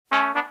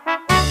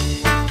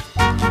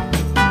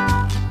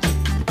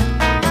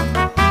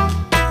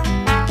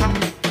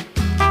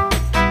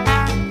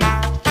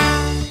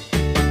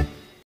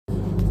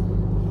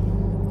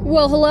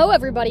Well, hello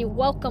everybody.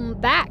 Welcome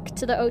back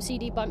to the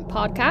ocdebunked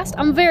podcast.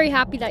 I'm very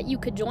happy that you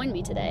could join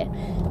me today.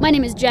 My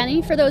name is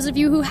Jenny, for those of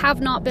you who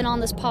have not been on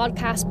this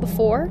podcast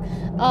before,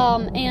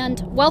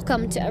 and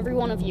welcome to every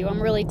one of you.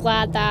 I'm really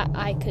glad that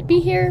I could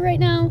be here right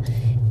now,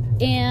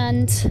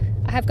 and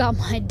I have got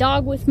my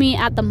dog with me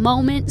at the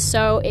moment,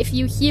 so if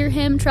you hear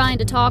him trying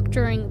to talk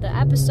during the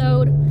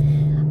episode,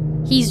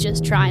 he's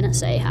just trying to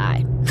say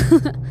hi.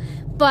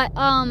 But,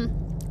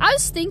 I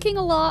was thinking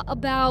a lot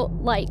about,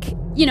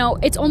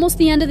 it's almost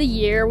the end of the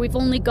year. We've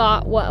only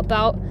got,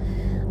 about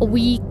a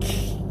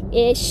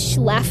week-ish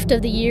left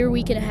of the year,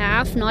 week and a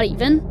half, not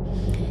even.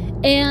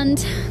 And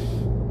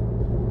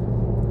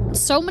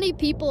so many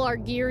people are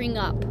gearing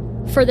up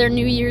for their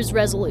New Year's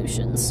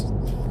resolutions.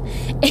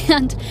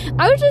 And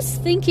I was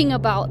just thinking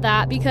about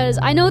that because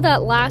I know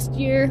that last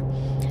year,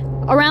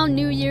 around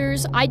New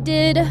Year's, I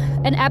did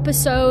an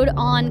episode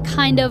on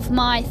kind of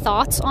my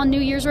thoughts on New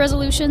Year's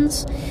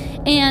resolutions.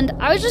 And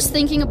I was just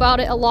thinking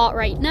about it a lot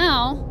right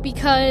now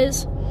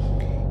because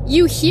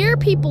you hear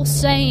people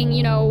saying,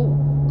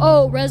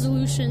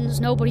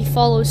 resolutions, nobody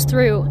follows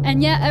through,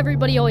 and yet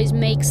everybody always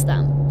makes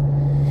them.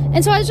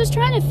 And so I was just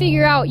trying to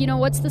figure out,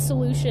 what's the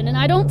solution? And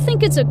I don't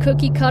think it's a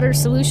cookie cutter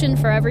solution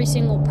for every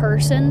single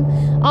person.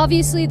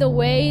 Obviously, the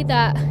way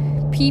that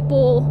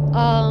people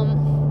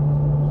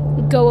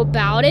go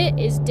about it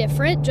is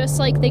different, just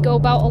like they go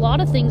about a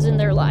lot of things in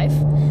their life.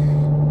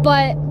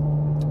 But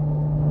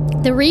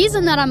the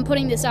reason that I'm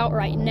putting this out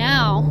right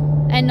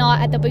now and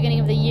not at the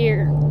beginning of the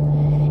year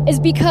is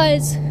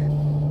because,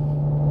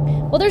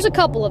 there's a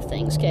couple of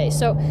things, okay?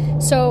 So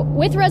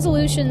with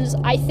resolutions,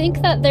 I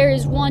think that there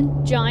is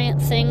one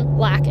giant thing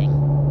lacking.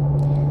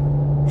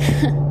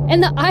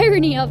 And the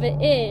irony of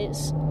it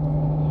is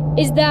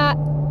that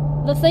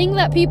the thing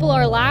that people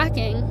are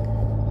lacking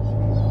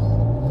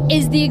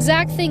is the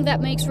exact thing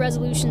that makes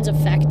resolutions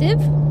effective,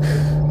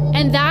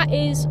 and that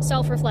is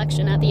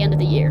self-reflection at the end of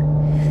the year.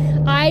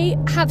 I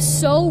have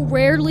so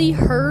rarely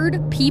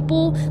heard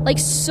people,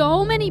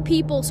 so many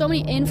people, so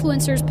many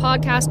influencers,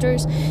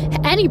 podcasters,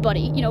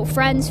 anybody,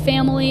 friends,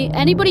 family,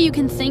 anybody you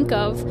can think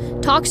of,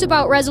 talks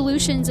about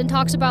resolutions and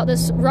talks about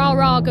this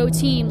rah, go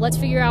team, let's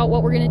figure out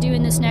what we're going to do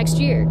in this next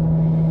year.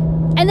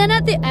 And then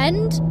at the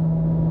end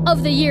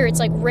of the year, it's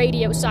like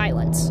radio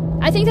silence.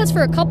 I think that's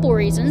for a couple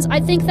reasons. I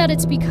think that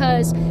it's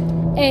because,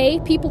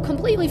 A, people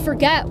completely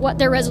forget what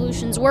their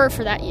resolutions were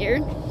for that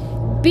year.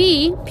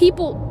 B,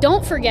 people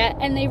don't forget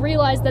and they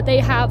realize that they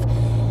have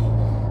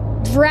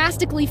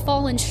drastically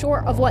fallen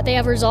short of what they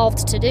have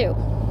resolved to do.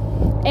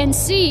 And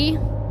C,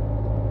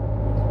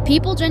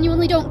 people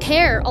genuinely don't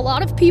care. A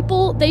lot of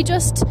people, they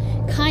just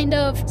kind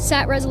of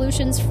set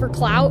resolutions for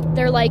clout.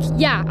 They're like,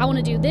 yeah, I want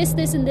to do this,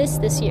 and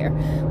this year.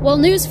 Well,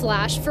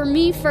 newsflash, for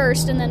me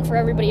first and then for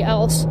everybody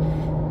else,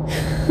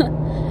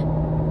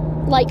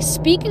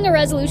 speaking a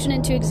resolution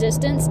into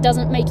existence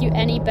doesn't make you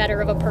any better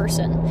of a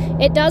person.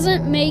 It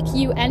doesn't make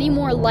you any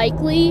more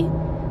likely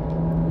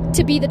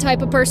to be the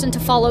type of person to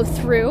follow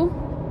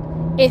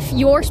through if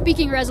you're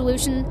speaking a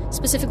resolution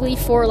specifically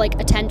for,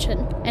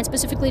 attention and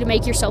specifically to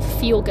make yourself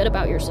feel good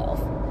about yourself.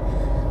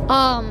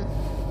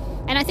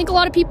 And I think a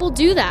lot of people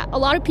do that. A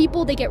lot of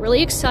people, they get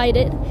really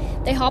excited.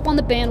 They hop on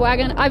the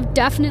bandwagon. I've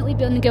definitely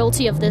been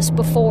guilty of this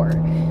before,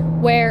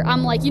 where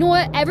I'm like, you know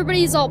what,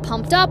 everybody's all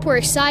pumped up, we're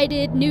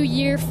excited, new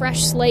year,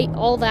 fresh slate,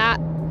 all that.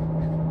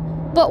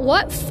 But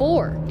what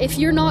for, if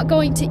you're not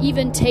going to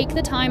even take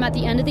the time at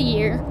the end of the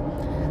year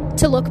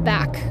to look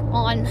back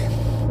on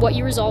what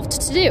you resolved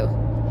to do?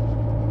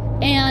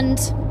 And,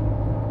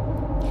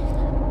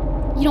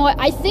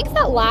 I think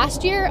that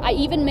last year I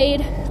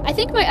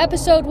think my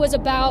episode was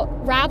about,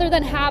 rather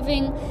than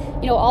having,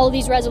 all of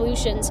these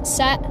resolutions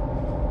set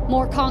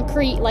more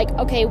concrete,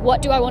 okay,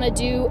 what do I want to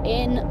do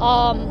in,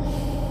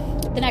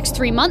 the next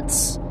 3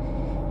 months,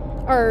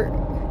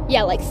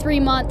 3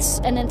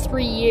 months and then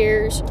 3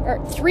 years, or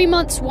 3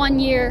 months, 1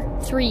 year,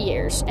 3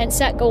 years, and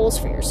set goals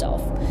for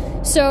yourself.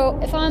 So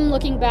if I'm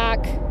looking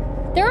back,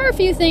 there are a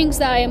few things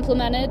that I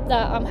implemented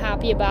that I'm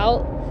happy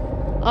about.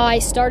 I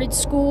started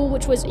school,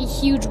 which was a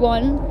huge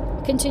one,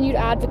 continued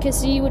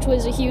advocacy, which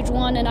was a huge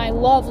one, and I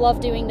love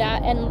doing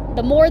that. And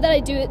the more that I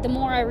do it, the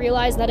more I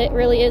realize that it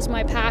really is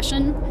my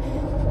passion,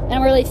 and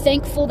I'm really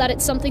thankful that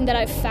it's something that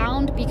I've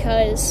found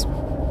because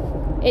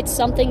it's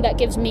something that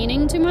gives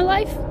meaning to my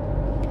life.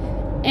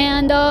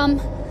 And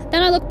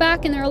then I look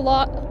back and there are a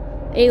lot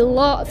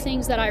of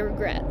things that I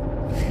regret.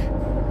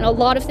 And a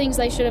lot of things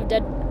I should have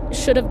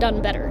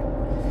done better.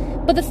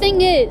 But the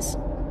thing is,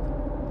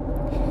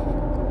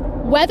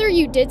 whether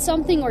you did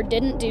something or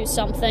didn't do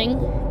something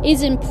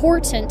is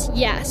important,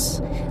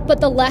 yes.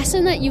 But the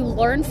lesson that you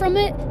learn from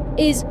it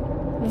is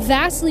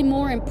vastly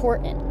more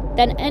important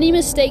than any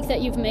mistake that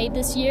you've made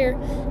this year,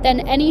 than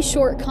any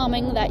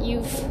shortcoming that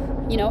you've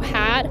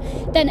had,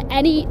 than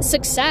any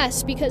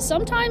success, because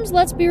sometimes,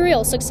 let's be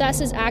real,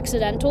 success is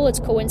accidental, it's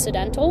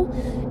coincidental,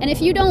 and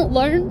if you don't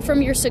learn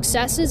from your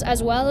successes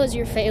as well as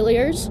your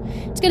failures,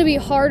 it's going to be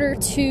harder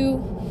to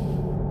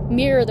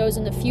mirror those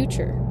in the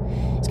future.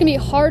 It's going to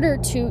be harder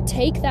to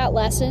take that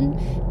lesson,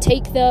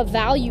 take the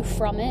value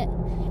from it,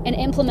 and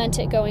implement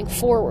it going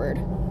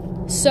forward.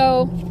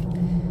 So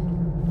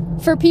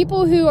for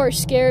people who are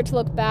scared to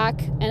look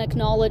back and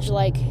acknowledge,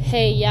 like,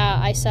 hey, yeah,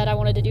 I said I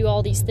wanted to do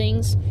all these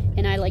things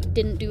and I like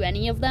didn't do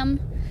any of them,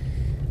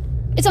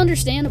 it's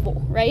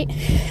understandable, right?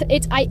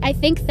 I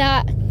think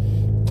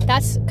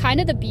that's kind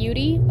of the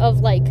beauty of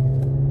like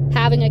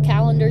having a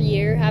calendar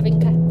year,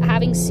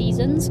 having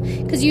seasons,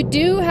 because you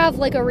do have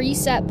like a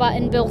reset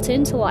button built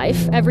into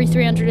life every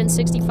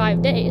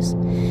 365 days.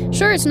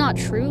 Sure, it's not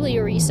truly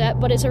a reset,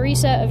 but it's a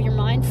reset of your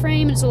mind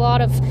frame. It's for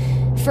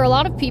a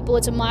lot of people,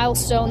 it's a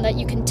milestone that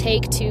you can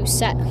take to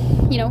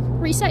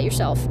reset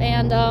yourself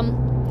and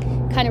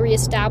kind of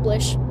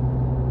reestablish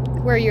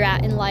where you're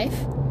at in life.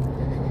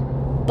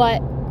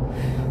 But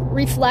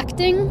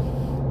reflecting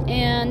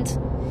and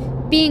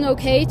being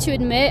okay to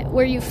admit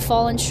where you've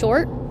fallen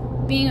short,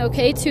 being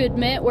okay to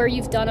admit where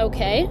you've done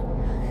okay,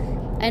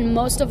 and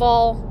most of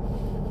all,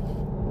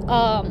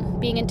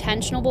 being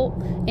intentional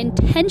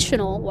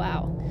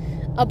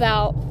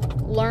about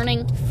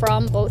learning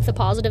from both the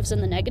positives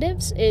and the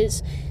negatives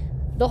is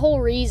the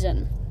whole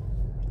reason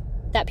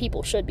that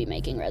people should be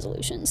making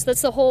resolutions.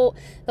 That's the whole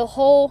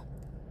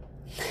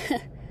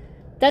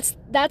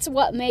that's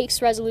what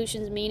makes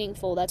resolutions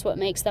meaningful. That's what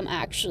makes them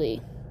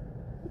actually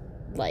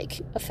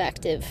like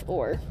effective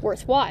or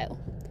worthwhile.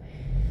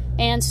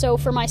 And so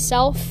for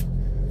myself,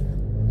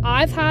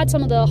 I've had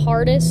some of the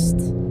hardest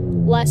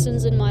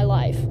lessons in my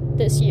life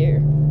this year.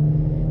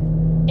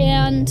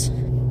 And,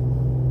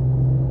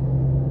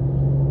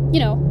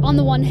 on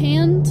the one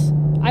hand,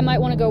 I might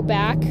want to go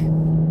back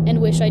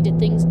and wish I did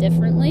things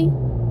differently.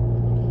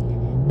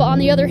 But on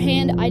the other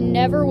hand, I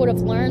never would have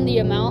learned the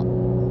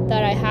amount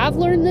that I have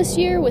learned this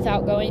year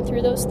without going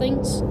through those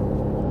things.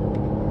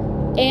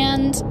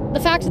 And the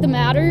fact of the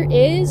matter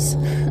is,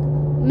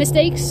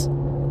 mistakes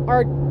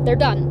they're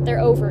done.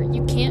 They're over.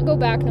 You can't go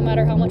back no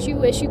matter how much you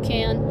wish you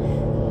can.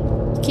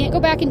 You can't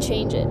go back and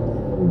change it.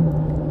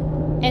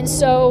 And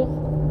so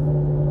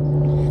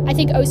I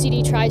think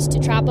OCD tries to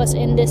trap us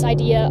in this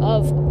idea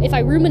of, if I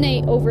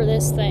ruminate over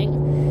this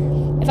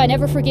thing, if I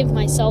never forgive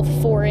myself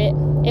for it,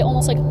 it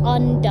almost like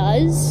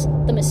undoes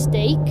the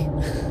mistake.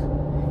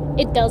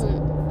 It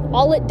doesn't.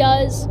 All it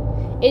does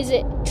is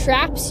it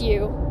traps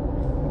you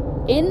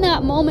in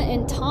that moment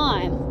in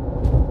time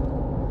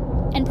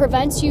and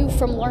prevents you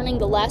from learning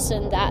the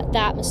lesson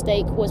that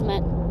mistake was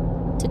meant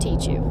to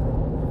teach you.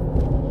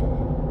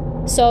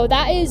 So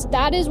that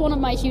is one of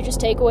my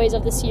hugest takeaways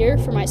of this year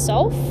for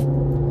myself.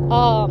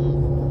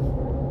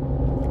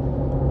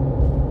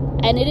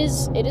 And it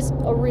is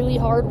a really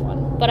hard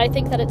one, but I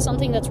think that it's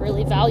something that's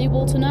really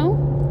valuable to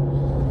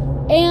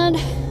know. And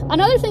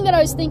another thing that I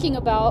was thinking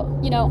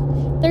about,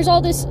 there's all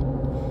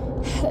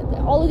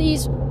of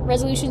these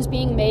resolutions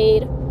being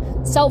made,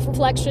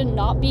 self-reflection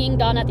not being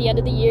done at the end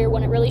of the year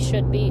when it really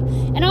should be.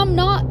 And I'm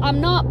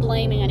not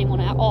blaming anyone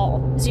at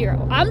all.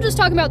 Zero. I'm just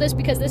talking about this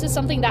because this is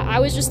something that I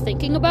was just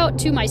thinking about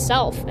to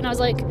myself. And I was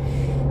like,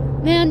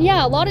 man,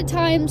 yeah, a lot of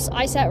times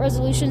I set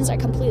resolutions, I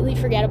completely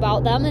forget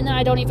about them, and then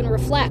I don't even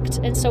reflect.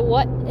 And so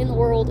what in the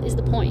world is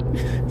the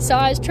point? So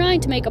I was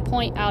trying to make a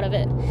point out of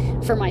it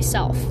for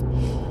myself.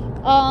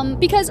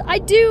 Because I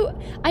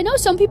know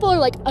some people are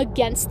like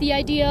against the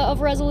idea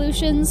of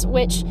resolutions,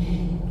 which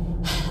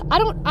I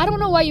don't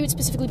know why you would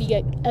specifically be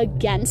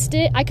against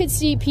it. I could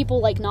see people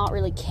like not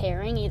really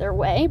caring either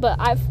way, but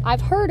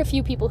I've heard a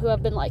few people who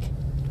have been like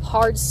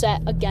hard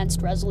set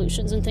against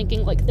resolutions and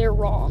thinking like they're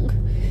wrong.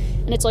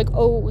 And it's like,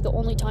 oh, the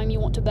only time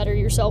you want to better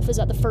yourself is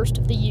at the first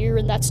of the year,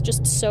 and that's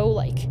just so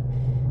like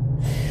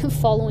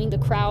following the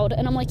crowd.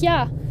 And I'm like,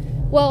 yeah,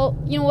 well,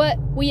 you know what?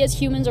 We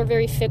as humans are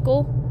very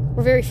fickle.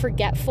 We're very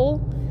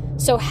forgetful.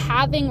 So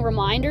having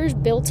reminders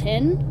built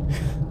in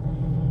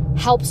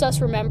helps us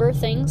remember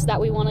things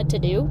that we wanted to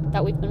do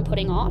that we've been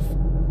putting off.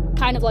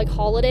 Kind of like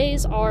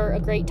holidays are a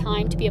great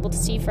time to be able to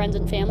see friends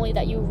and family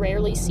that you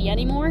rarely see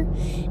anymore.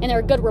 And they're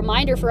a good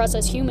reminder for us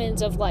as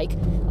humans of like,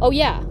 oh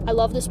yeah, I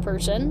love this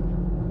person.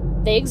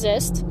 They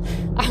exist.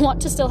 I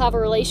want to still have a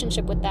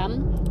relationship with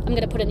them. I'm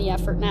going to put in the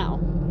effort now.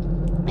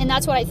 And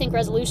that's what I think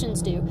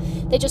resolutions do.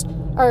 They just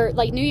are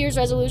like New Year's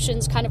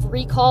resolutions kind of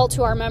recall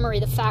to our memory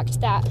the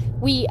fact that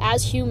we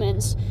as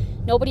humans,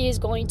 nobody is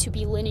going to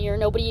be linear.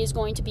 Nobody is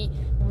going to be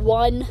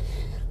one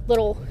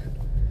little,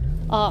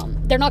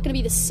 they're not going to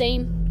be the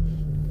same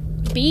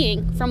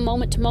being from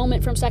moment to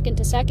moment, from second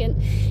to second.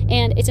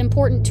 And it's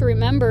important to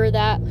remember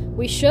that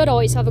we should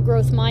always have a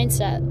growth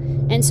mindset.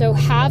 And so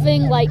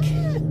having like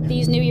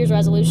these New Year's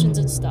resolutions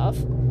and stuff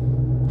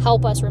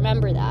help us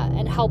remember that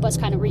and help us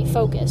kind of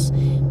refocus.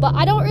 But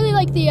I don't really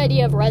like the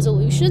idea of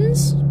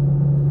resolutions.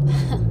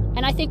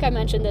 And I think I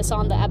mentioned this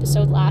on the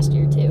episode last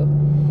year too.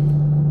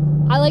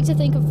 I like to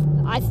think of,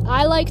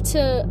 I like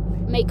to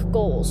make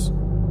goals,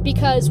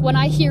 because when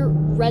I hear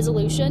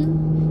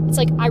resolution, it's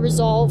like I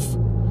resolve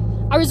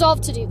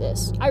to do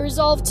this. I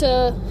resolve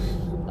to,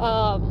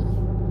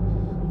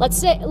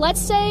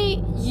 let's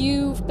say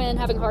you've been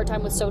having a hard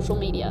time with social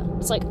media.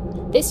 It's like,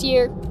 this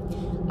year,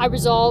 I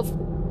resolve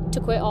to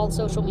quit all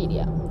social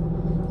media.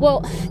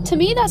 Well, to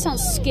me, that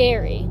sounds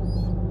scary.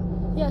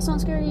 Yeah, it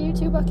sounds scary to you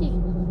too, Bucky?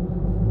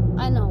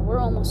 I know, we're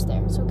almost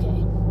there. It's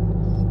okay.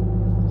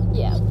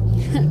 Yeah.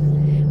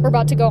 We're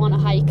about to go on a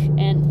hike,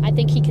 and I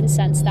think he can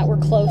sense that we're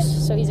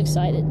close, so he's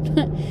excited.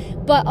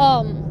 But,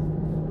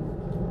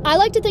 I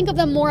like to think of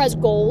them more as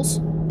goals,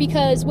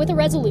 because with a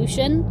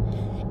resolution,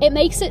 it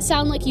makes it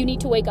sound like you need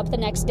to wake up the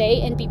next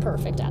day and be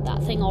perfect at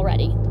that thing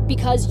already,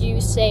 because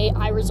you say,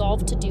 I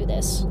resolved to do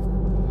this.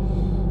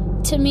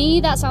 To me,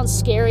 that sounds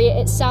scary.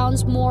 It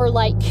sounds more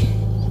like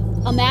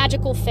a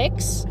magical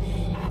fix,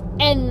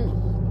 and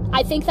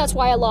I think that's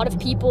why a lot of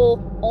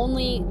people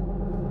only,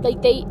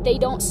 like, they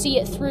don't see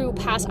it through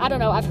past, I don't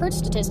know, I've heard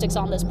statistics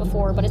on this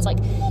before, but it's like,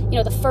 you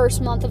know, the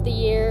first month of the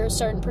year, a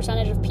certain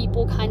percentage of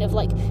people kind of,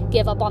 like,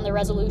 give up on their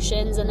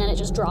resolutions, and then it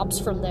just drops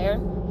from there.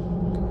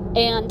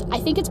 And I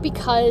think it's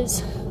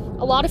because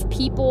a lot of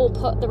people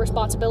put the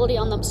responsibility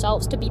on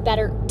themselves to be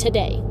better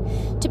today,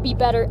 to be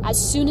better as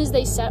soon as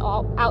they set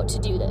out to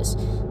do this,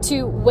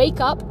 to wake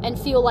up and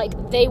feel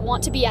like they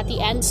want to be at the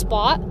end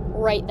spot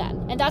right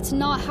then. And that's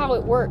not how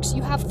it works.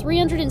 You have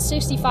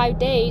 365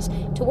 days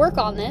to work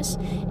on this,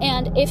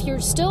 and if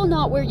you're still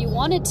not where you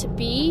wanted to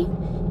be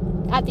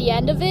at the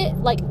end of it,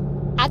 like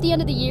at the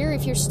end of the year,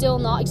 if you're still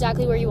not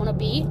exactly where you want to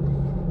be,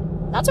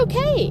 that's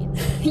okay.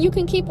 You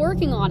can keep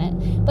working on it.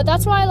 But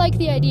that's why I like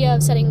the idea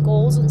of setting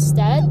goals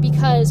instead,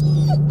 because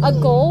a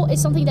goal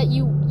is something that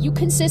you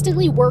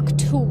consistently work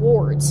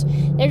towards.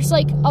 There's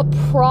like a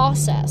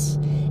process.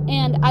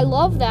 And I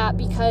love that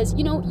because,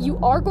 you know, you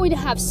are going to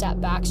have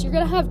setbacks. You're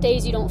going to have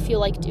days you don't feel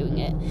like doing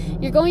it.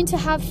 You're going to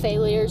have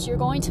failures. You're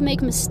going to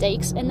make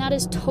mistakes, and that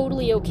is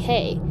totally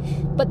okay.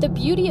 But the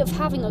beauty of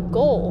having a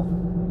goal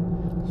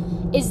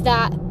is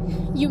that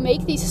you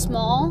make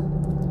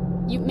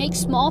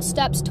small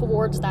steps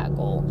towards that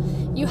goal.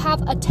 You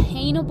have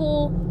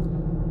attainable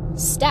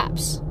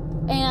steps,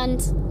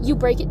 and you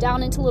break it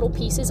down into little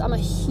pieces. I'm a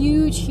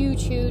huge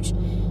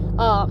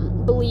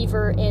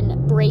believer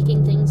in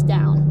breaking things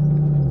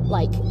down,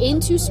 like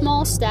into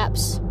small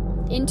steps,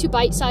 into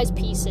bite-sized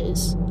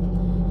pieces,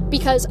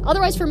 because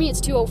otherwise for me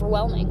it's too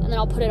overwhelming, and then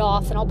I'll put it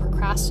off and I'll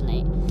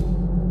procrastinate.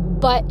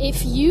 But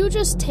if you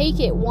just take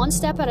it one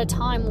step at a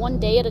time, one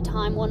day at a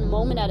time, one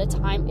moment at a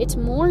time, it's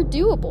more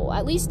doable,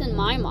 at least in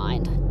my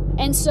mind.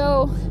 And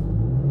so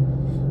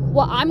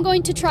what I'm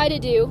going to try to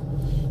do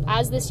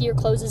as this year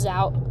closes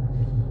out,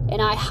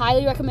 and I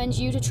highly recommend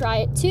you to try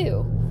it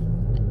too,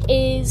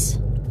 is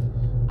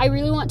I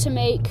really want to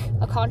make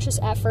a conscious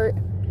effort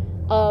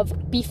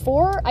of,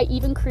 before I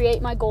even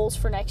create my goals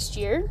for next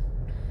year,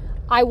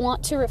 I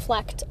want to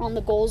reflect on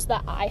the goals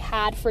that I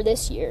had for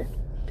this year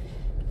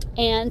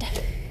and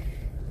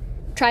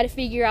try to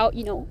figure out,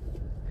 you know,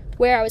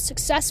 where I was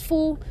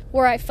successful,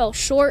 where I fell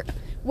short,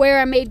 where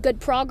I made good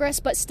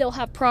progress but still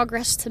have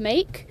progress to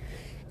make,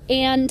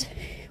 and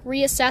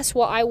reassess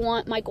what I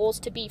want my goals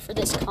to be for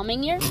this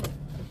coming year.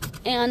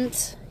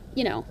 And,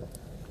 you know,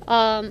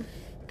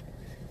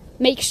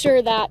 make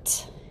sure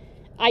that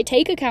I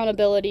take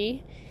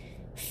accountability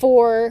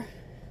for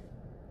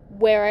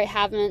where I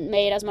haven't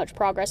made as much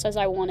progress as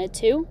I wanted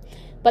to,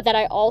 but that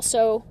I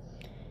also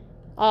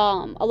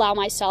allow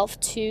myself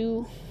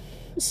to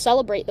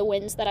celebrate the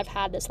wins that I've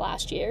had this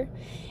last year,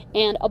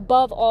 and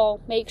above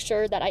all, make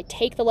sure that I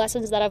take the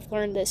lessons that I've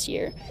learned this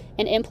year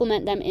and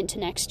implement them into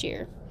next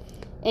year.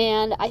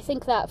 And I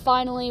think that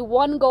finally,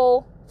 one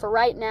goal for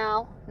right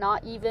now,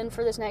 not even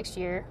for this next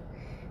year,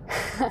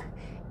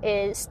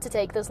 is to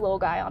take this little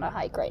guy on a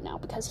hike right now,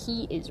 because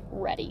he is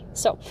ready.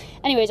 So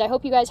anyways, I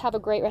hope you guys have a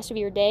great rest of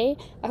your day.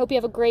 I hope you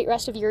have a great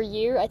rest of your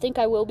year. I think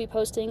I will be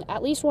posting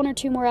at least 1 or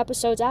 2 more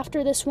episodes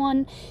after this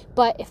one,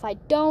 but if I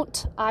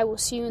don't, I will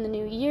see you in the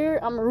new year.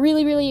 I'm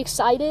really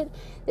excited.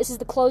 This is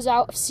the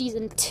closeout of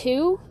season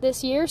 2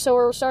 this year, so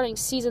we're starting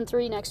season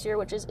 3 next year,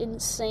 which is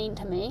insane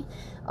to me.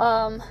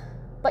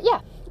 But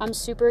yeah, I'm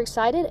super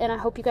excited, and I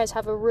hope you guys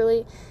have a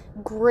really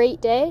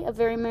great day, a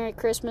very Merry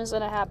Christmas,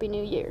 and a Happy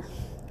New Year.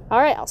 All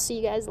right, I'll see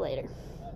you guys later.